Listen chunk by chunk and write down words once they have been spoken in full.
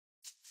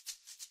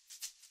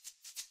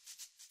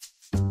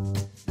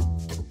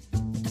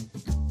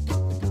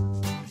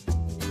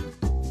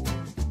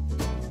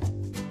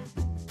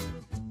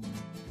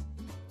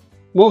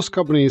Most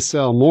companies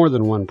sell more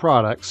than one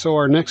product, so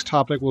our next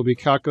topic will be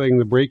calculating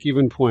the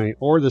break-even point,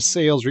 or the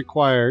sales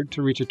required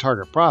to reach a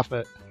target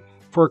profit,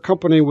 for a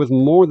company with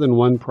more than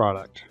one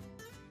product.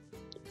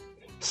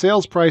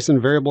 Sales price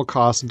and variable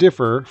costs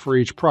differ for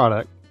each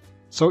product,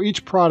 so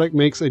each product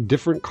makes a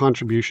different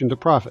contribution to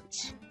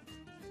profits.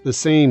 The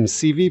same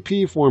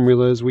CVP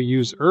formulas we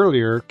used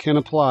earlier can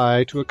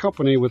apply to a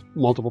company with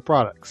multiple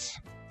products.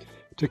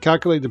 To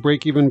calculate the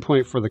break-even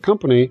point for the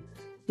company,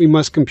 we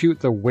must compute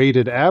the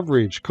weighted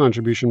average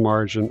contribution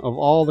margin of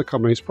all the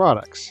company's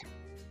products.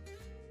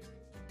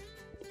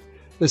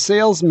 The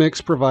sales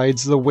mix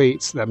provides the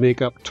weights that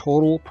make up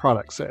total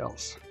product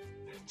sales.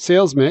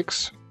 Sales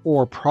mix,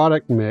 or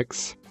product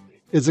mix,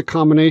 is a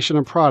combination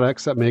of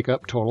products that make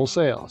up total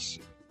sales.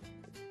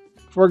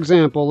 For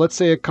example, let's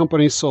say a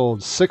company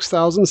sold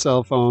 6,000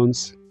 cell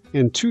phones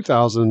and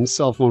 2,000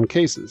 cell phone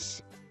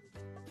cases.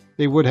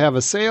 They would have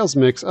a sales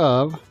mix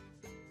of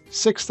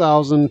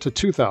 6,000 to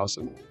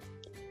 2,000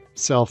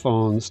 cell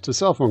phones to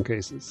cell phone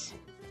cases.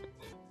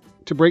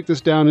 To break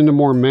this down into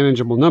more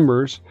manageable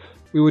numbers,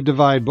 we would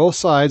divide both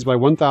sides by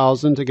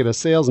 1,000 to get a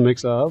sales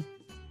mix of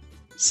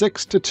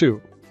 6 to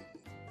 2.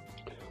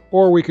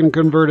 Or we can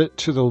convert it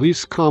to the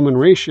least common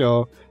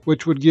ratio,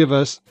 which would give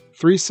us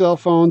 3 cell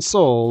phones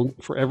sold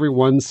for every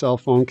 1 cell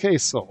phone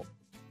case sold.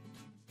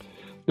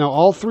 Now,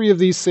 all 3 of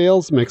these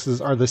sales mixes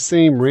are the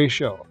same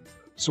ratio.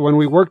 So when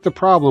we work the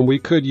problem, we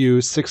could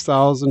use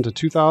 6,000 to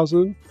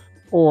 2,000,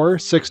 or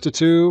 6 to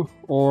 2,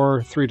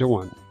 or 3 to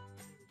 1.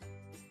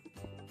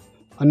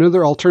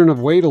 Another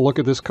alternative way to look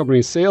at this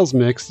company's sales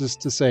mix is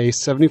to say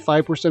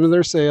 75% of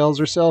their sales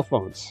are cell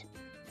phones.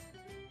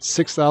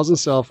 6,000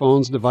 cell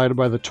phones divided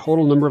by the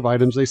total number of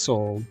items they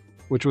sold,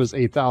 which was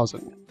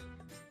 8,000.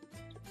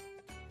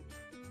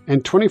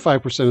 And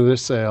 25% of their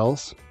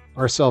sales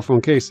are cell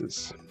phone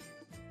cases.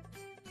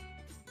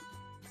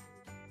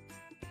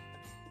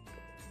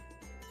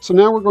 So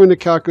now we're going to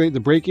calculate the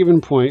break-even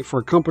point for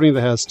a company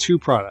that has 2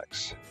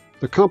 products.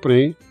 The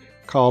company,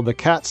 called the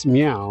Cat's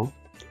Meow,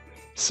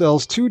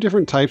 sells 2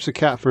 different types of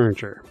cat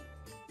furniture.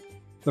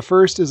 The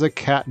first is a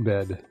cat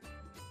bed.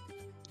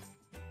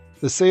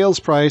 The sales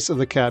price of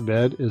the cat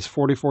bed is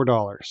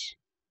 $44.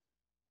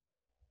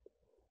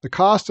 The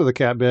cost of the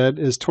cat bed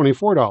is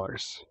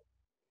 $24.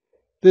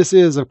 This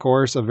is, of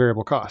course, a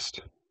variable cost.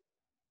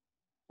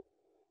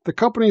 The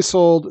company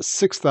sold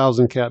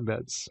 6,000 cat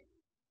beds.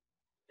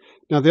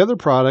 Now, the other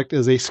product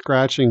is a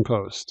scratching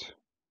post.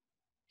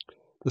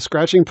 The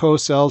scratching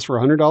post sells for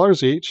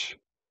 $100 each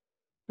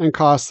and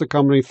costs the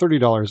company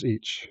 $30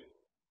 each.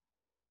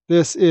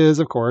 This is,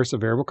 of course, a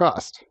variable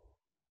cost.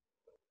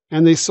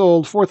 And they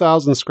sold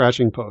 4,000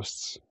 scratching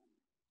posts.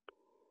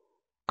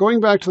 Going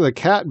back to the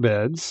cat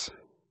beds,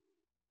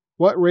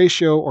 what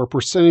ratio or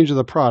percentage of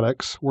the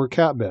products were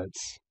cat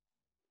beds?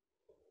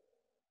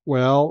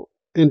 Well,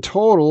 in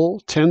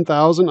total,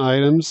 10,000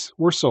 items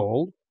were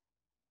sold,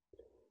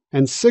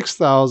 and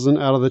 6,000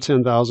 out of the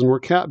 10,000 were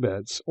cat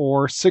beds,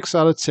 or 6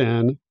 out of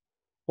 10,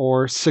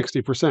 or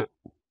 60%.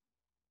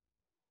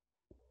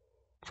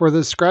 For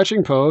the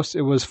scratching post,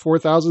 it was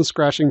 4,000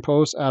 scratching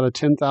posts out of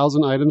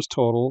 10,000 items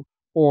total,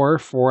 or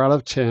 4 out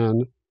of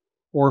 10,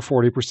 or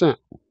 40%.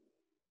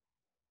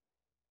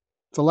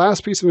 The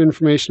last piece of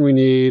information we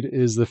need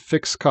is the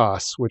fixed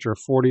costs, which are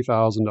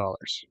 $40,000.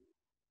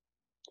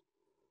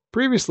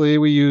 Previously,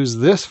 we used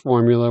this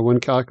formula when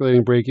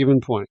calculating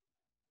break-even point.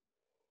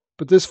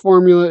 But this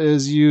formula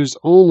is used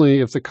only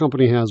if the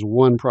company has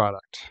 1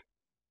 product.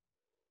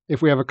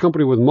 If we have a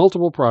company with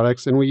multiple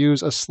products, then we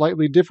use a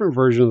slightly different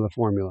version of the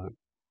formula.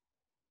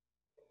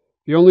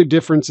 The only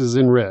difference is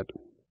in red.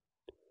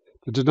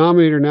 The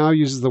denominator now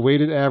uses the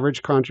weighted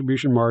average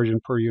contribution margin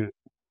per unit.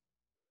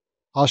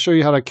 I'll show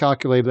you how to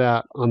calculate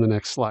that on the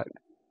next slide.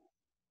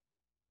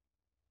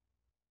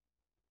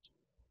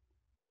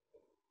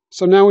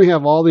 So now we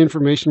have all the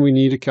information we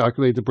need to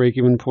calculate the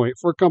break-even point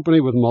for a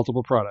company with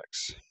multiple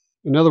products.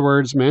 In other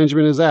words,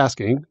 management is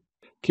asking,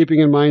 keeping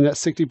in mind that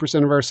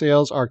 60% of our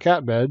sales are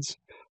cat beds,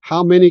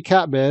 how many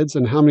cat beds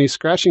and how many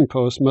scratching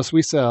posts must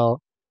we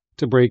sell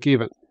to break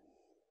even?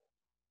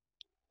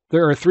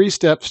 There are 3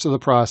 steps to the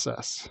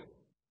process.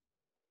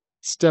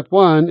 Step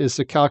 1 is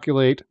to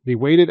calculate the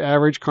weighted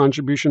average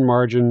contribution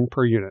margin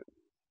per unit.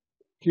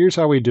 Here's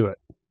how we do it.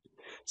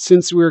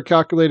 Since we are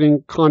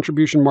calculating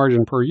contribution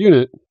margin per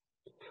unit,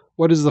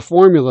 what is the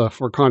formula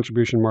for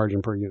contribution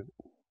margin per unit?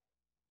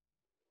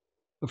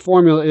 The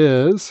formula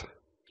is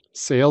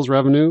sales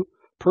revenue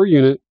per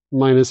unit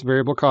minus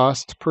variable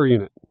cost per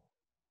unit.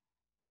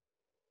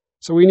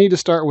 So we need to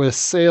start with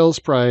sales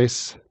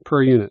price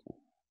per unit.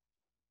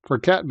 For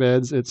cat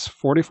beds, it's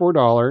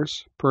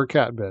 $44 per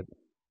cat bed.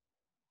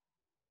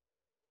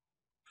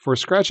 For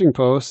scratching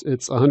posts,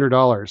 it's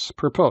 $100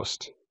 per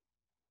post.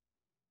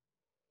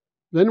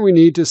 Then we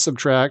need to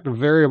subtract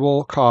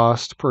variable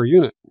cost per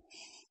unit.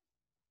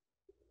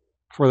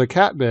 For the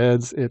cat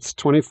beds, it's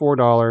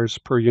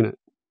 $24 per unit.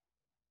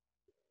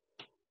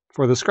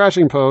 For the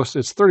scratching post,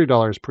 it's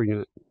 $30 per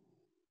unit.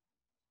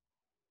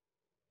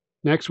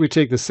 Next, we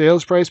take the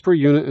sales price per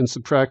unit and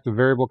subtract the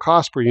variable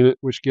cost per unit,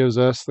 which gives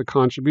us the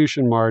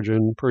contribution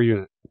margin per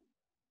unit.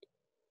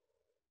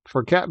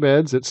 For cat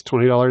beds, it's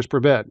 $20 per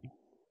bed.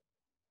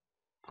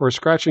 For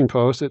scratching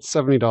posts, it's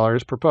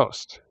 $70 per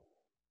post.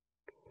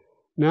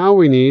 Now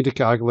we need to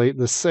calculate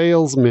the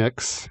sales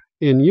mix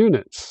in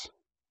units.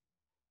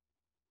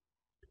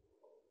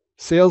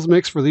 Sales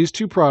mix for these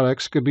two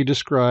products could be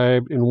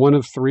described in one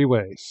of three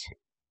ways.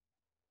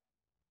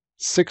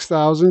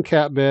 6,000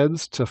 cat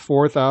beds to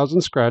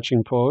 4,000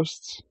 scratching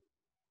posts,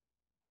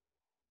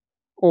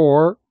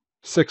 or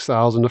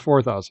 6,000 to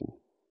 4,000.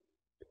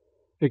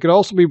 It could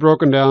also be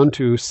broken down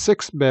to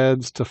 6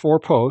 beds to 4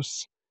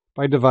 posts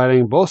by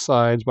dividing both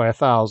sides by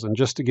 1,000,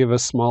 just to give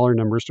us smaller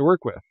numbers to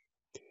work with.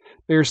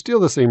 They are still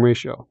the same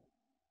ratio.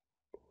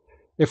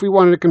 If we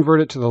wanted to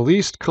convert it to the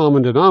least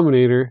common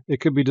denominator,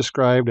 it could be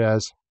described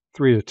as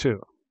 3 to 2.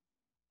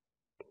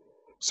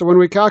 So when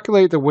we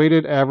calculate the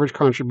weighted average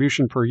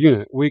contribution per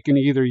unit, we can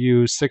either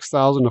use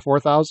 6,000 to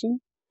 4,000,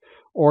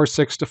 or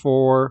 6 to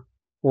 4,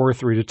 or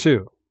 3 to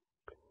 2.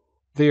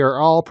 They are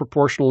all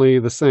proportionally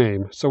the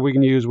same, so we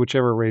can use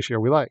whichever ratio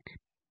we like.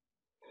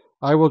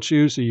 I will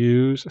choose to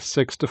use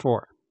 6 to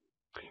 4.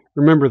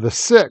 Remember, the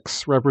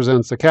 6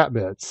 represents the cat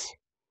beds,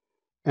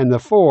 and the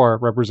 4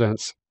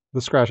 represents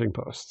the scratching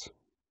posts.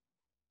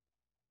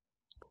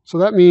 So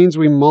that means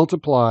we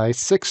multiply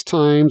 6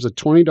 times a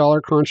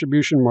 $20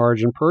 contribution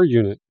margin per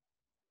unit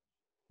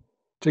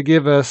to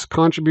give us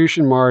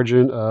contribution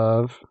margin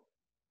of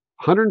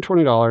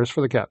 $120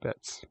 for the cat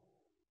beds.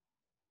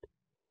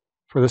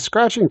 For the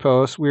scratching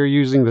posts, we are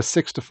using the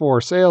 6 to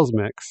 4 sales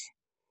mix,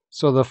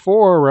 so the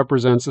 4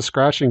 represents the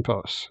scratching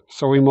posts.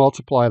 So we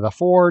multiply the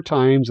 4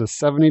 times a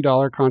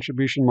 $70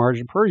 contribution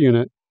margin per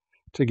unit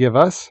to give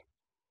us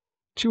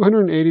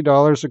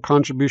 $280 of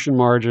contribution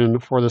margin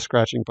for the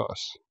scratching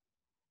posts.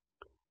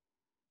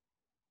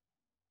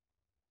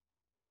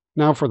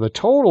 Now for the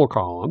total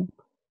column,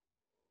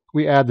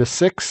 we add the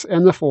 6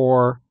 and the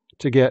 4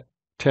 to get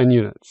 10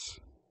 units.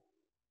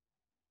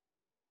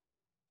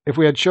 If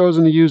we had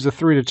chosen to use the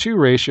 3 to 2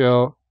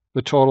 ratio,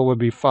 the total would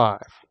be 5.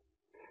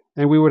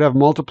 And we would have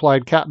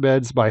multiplied cat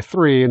beds by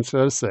 3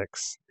 instead of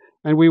 6.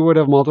 And we would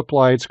have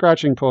multiplied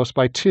scratching posts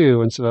by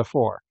 2 instead of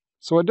 4.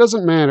 So it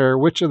doesn't matter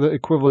which of the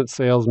equivalent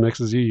sales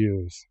mixes you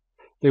use.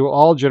 They will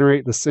all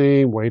generate the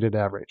same weighted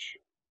average,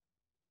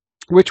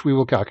 which we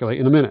will calculate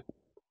in a minute.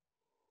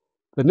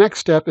 The next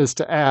step is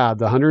to add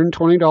the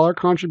 $120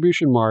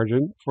 contribution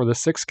margin for the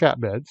 6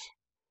 cat beds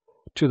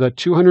to the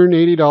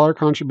 $280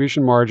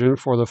 contribution margin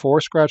for the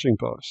 4 scratching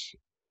posts,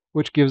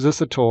 which gives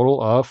us a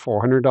total of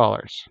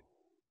 $400.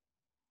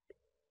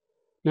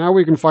 Now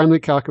we can finally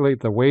calculate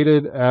the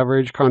weighted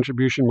average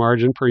contribution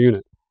margin per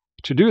unit.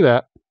 To do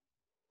that,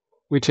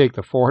 we take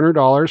the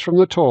 $400 from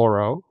the total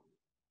row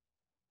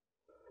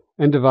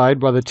and divide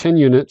by the 10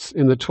 units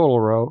in the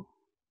total row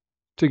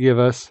to give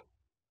us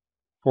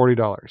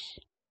 $40.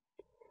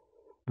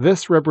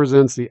 This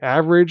represents the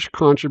average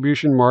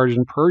contribution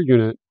margin per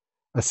unit,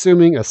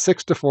 assuming a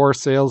 6 to 4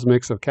 sales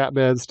mix of cat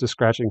beds to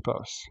scratching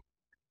posts.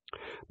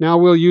 Now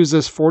we'll use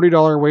this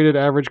 $40 weighted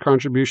average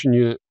contribution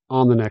unit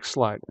on the next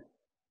slide.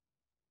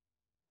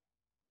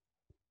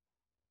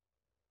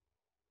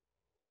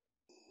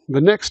 The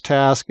next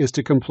task is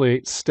to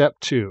complete step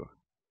 2.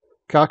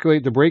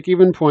 Calculate the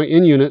break-even point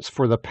in units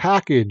for the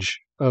package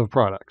of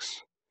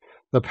products.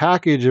 The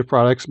package of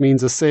products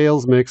means a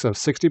sales mix of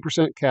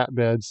 60% cat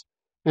beds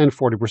and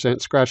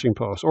 40% scratching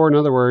posts, or in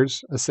other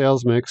words, a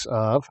sales mix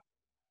of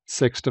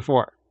 6 to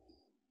 4.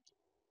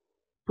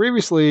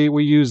 Previously,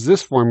 we used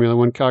this formula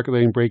when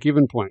calculating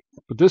break-even point,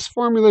 but this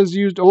formula is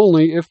used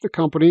only if the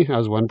company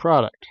has one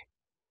product.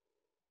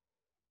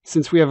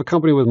 Since we have a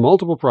company with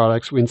multiple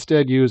products, we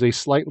instead use a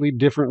slightly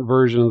different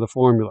version of the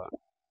formula.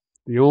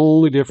 The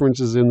only difference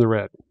is in the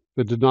red.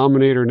 The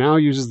denominator now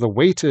uses the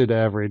weighted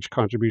average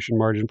contribution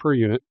margin per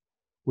unit,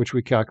 which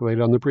we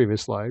calculated on the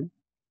previous slide.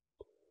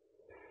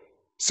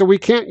 So we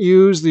can't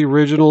use the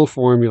original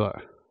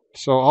formula.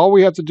 So all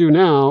we have to do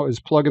now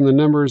is plug in the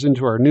numbers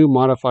into our new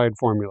modified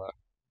formula.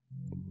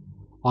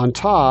 On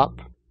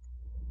top,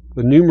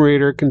 the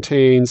numerator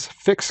contains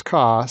fixed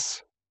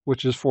costs,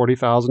 which is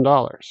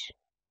 $40,000.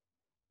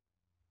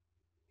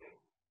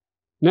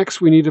 Next,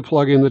 we need to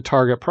plug in the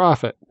target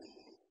profit.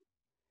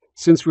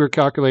 Since we're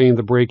calculating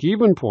the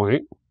break-even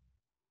point,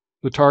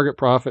 the target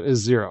profit is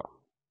 0.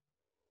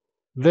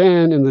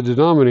 Then, in the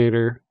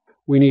denominator,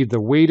 we need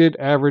the weighted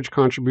average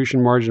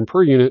contribution margin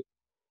per unit,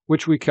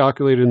 which we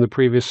calculated in the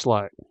previous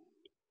slide.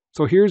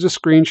 So here's a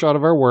screenshot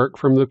of our work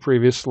from the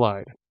previous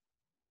slide.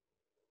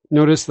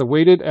 Notice the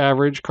weighted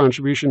average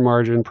contribution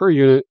margin per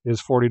unit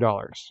is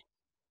 $40.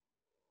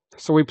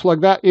 So we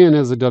plug that in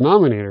as a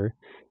denominator,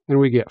 and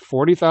we get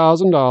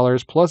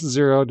 $40,000 plus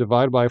 0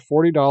 divided by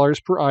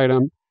 $40 per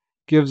item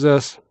gives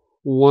us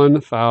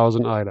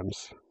 1,000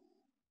 items.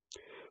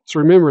 So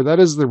remember, that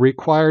is the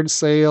required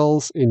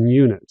sales in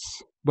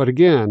units. But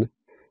again,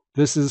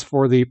 this is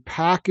for the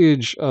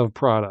package of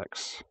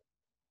products,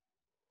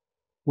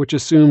 which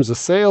assumes a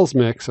sales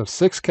mix of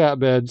 6 cat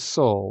beds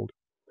sold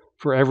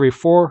for every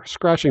 4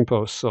 scratching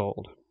posts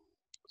sold.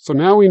 So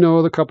now we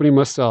know the company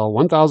must sell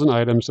 1,000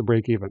 items to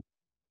break even.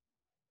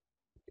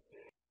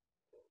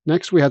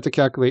 Next, we have to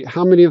calculate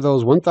how many of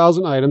those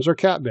 1,000 items are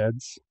cat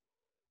beds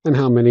and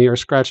how many are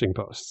scratching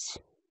posts.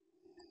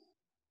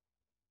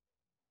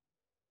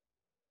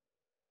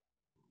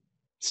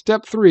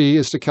 Step 3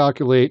 is to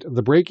calculate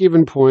the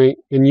break-even point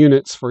in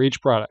units for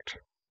each product.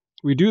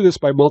 We do this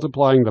by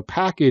multiplying the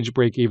package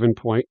break-even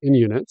point in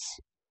units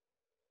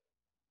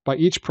by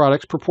each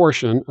product's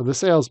proportion of the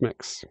sales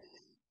mix.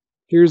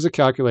 Here's the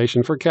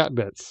calculation for cat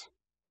beds.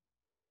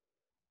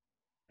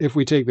 If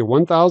we take the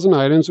 1,000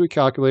 items we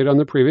calculated on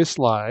the previous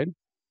slide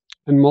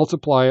and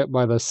multiply it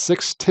by the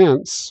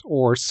 6/10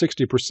 or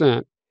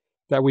 60%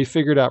 that we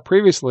figured out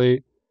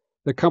previously,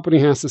 the company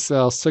has to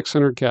sell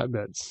 600 cat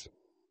beds.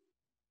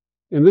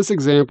 In this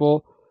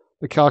example,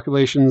 the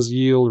calculations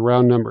yield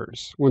round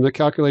numbers. When the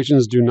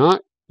calculations do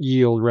not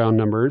yield round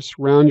numbers,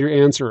 round your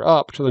answer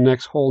up to the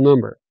next whole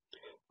number.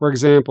 For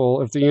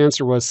example, if the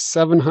answer was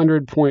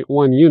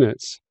 700.1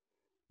 units,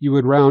 you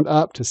would round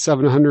up to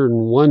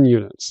 701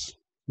 units.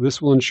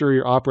 This will ensure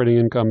your operating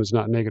income is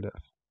not negative.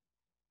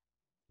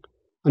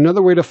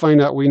 Another way to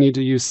find out we need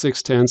to use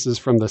 6/10 is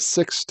from the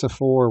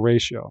 6-to-4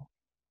 ratio.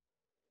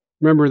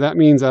 Remember, that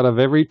means out of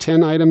every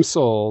 10 items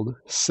sold,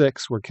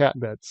 6 were cat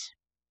beds.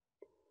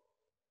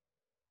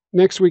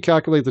 Next, we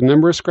calculate the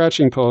number of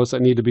scratching posts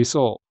that need to be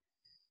sold.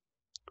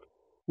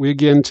 We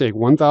again take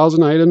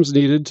 1,000 items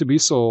needed to be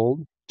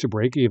sold to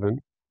break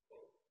even,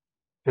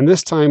 and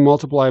this time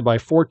multiply by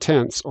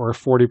 4/10 or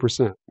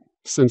 40%,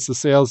 since the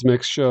sales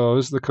mix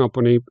shows the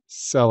company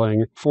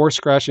selling 4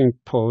 scratching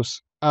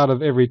posts out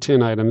of every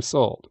 10 items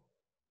sold.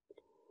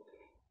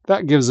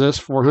 That gives us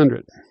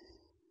 400.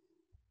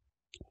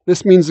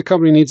 This means the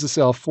company needs to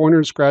sell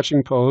 400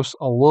 scratching posts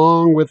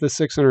along with the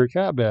 600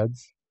 cat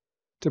beds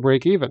to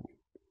break even.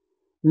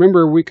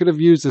 Remember, we could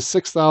have used the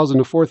 6,000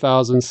 to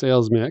 4,000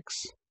 sales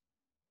mix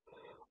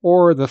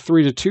or the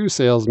 3-to-2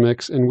 sales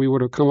mix, and we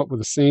would have come up with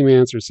the same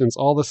answer since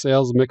all the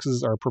sales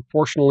mixes are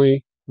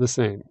proportionally the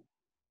same.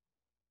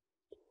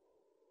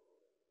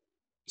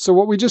 So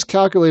what we just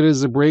calculated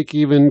is the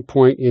break-even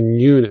point in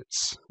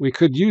units. We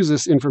could use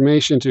this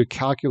information to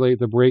calculate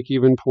the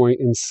break-even point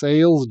in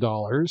sales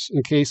dollars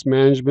in case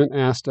management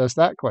asked us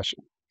that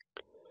question.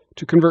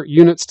 To convert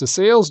units to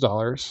sales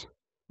dollars,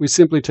 we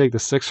simply take the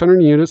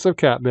 600 units of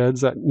cat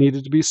beds that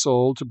needed to be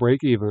sold to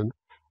break even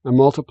and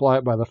multiply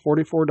it by the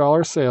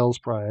 $44 sales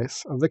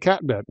price of the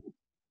cat bed.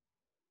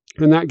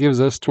 And that gives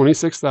us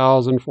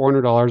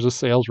 $26,400 of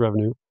sales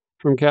revenue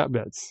from cat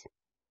beds.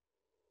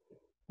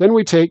 Then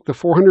we take the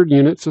 400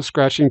 units of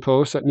scratching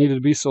posts that needed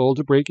to be sold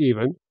to break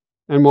even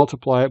and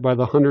multiply it by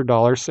the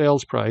 $100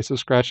 sales price of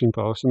scratching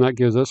posts, and that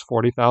gives us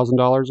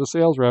 $40,000 of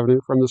sales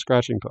revenue from the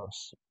scratching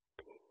posts.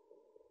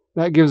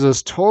 That gives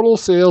us total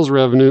sales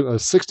revenue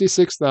of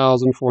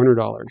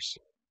 $66,400.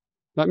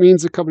 That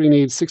means the company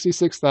needs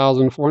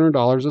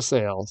 $66,400 of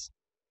sales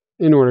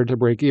in order to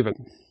break even.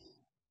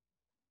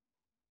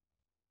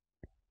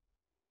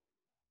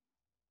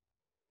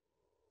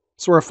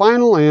 So our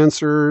final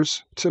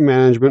answers to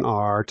management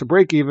are, to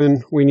break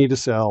even, we need to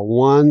sell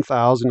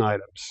 1,000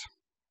 items.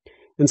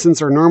 And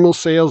since our normal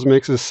sales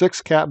mix is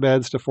 6 cat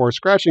beds to 4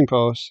 scratching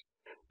posts,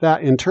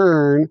 that in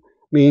turn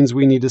means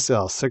we need to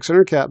sell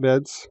 600 cat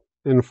beds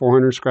and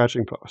 400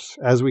 scratching posts,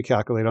 as we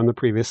calculate on the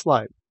previous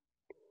slide.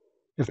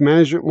 If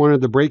management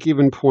wanted the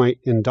break-even point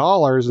in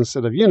dollars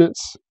instead of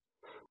units,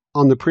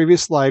 on the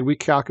previous slide we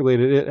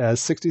calculated it as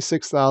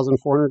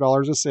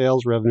 $66,400 of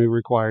sales revenue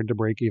required to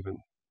break even.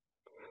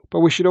 But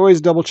we should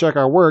always double check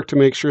our work to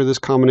make sure this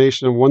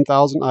combination of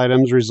 1,000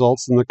 items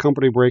results in the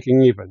company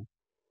breaking even,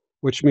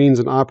 which means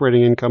an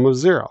operating income of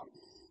 0.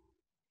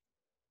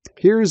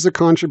 Here's the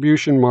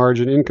contribution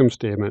margin income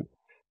statement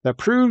that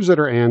proves that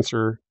our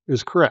answer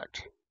is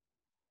correct.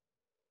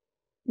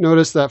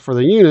 Notice that for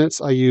the units,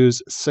 I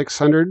use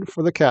 600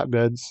 for the cat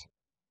beds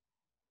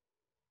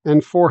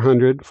and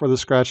 400 for the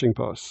scratching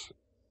posts.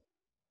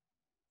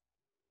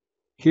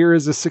 Here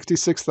is the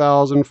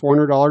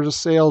 $66,400 of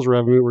sales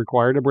revenue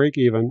required to break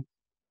even.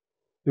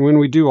 And when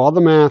we do all the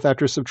math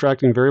after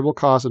subtracting variable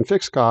costs and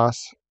fixed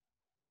costs,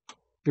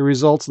 it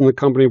results in the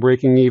company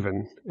breaking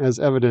even, as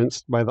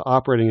evidenced by the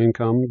operating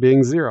income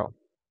being 0.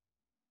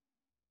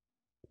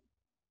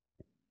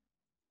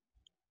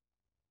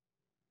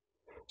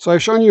 So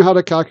I've shown you how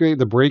to calculate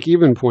the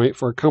break-even point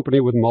for a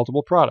company with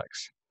multiple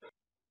products.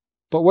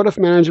 But what if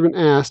management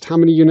asked how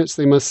many units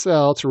they must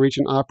sell to reach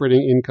an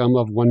operating income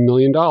of $1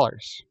 million?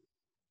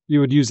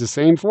 You would use the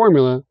same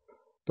formula,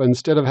 but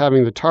instead of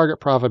having the target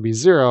profit be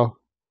 0,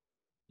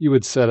 you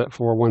would set it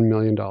for $1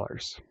 million.